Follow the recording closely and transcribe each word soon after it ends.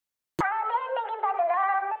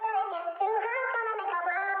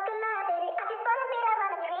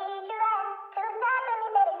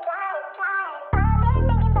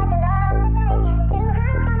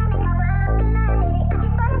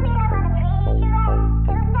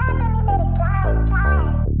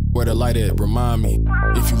shit, remind me.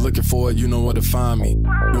 If you looking for it, you know where to find me.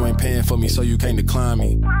 You ain't paying for me, so you can't decline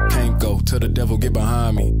me. Can't go till the devil get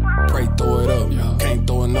behind me. Pray, throw it up, can't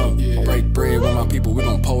throw enough. Break bread with my people, we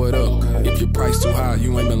gon' pull it up. If your price too high,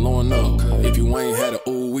 you ain't been low enough. If you ain't had a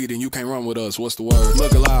ooh-wee, then you can't run with us. What's the word?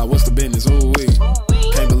 Look alive, what's the business? Ooh-wee.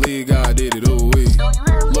 Can't believe God did it, ooh-wee.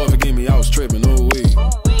 Lord forgive me, I was tripping, ooh-wee.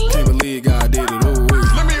 Can't believe God did it, ooh-wee.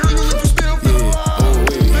 Let me hear you if you still feel alive.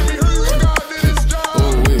 Let me hear you when God did his job.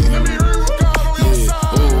 Let me hear you with God on your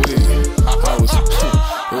side. I was,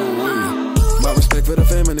 ooh-wee. My respect for the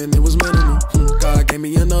feminine, it was minimal. God gave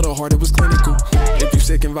me another heart, it was clinical. If you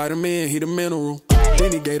sick, invite him in, he the mineral.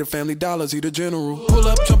 Then he gave the family dollars, he the general. Pull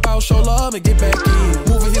up, jump out, show love, and get back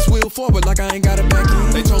in. Moving his wheel forward like I ain't got it back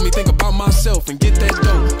in. They told me think about myself and get that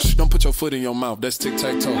dough. Shh, don't put your foot in your mouth, that's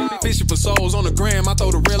tic-tac-toe. Fishing for souls on the gram, I throw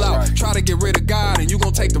the real out. Try to get rid of God and you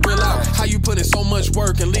gon' take the real out. How you put in so much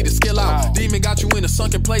work and leave the skill out? Demon got you in a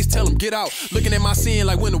sunken place, tell him get out. Looking at my sin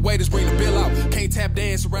like when the waiters bring the bill out. Can't tap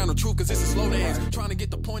dance around the truth cause it's a slow dance. Trying to get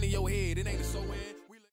the point in your head, it ain't a so end.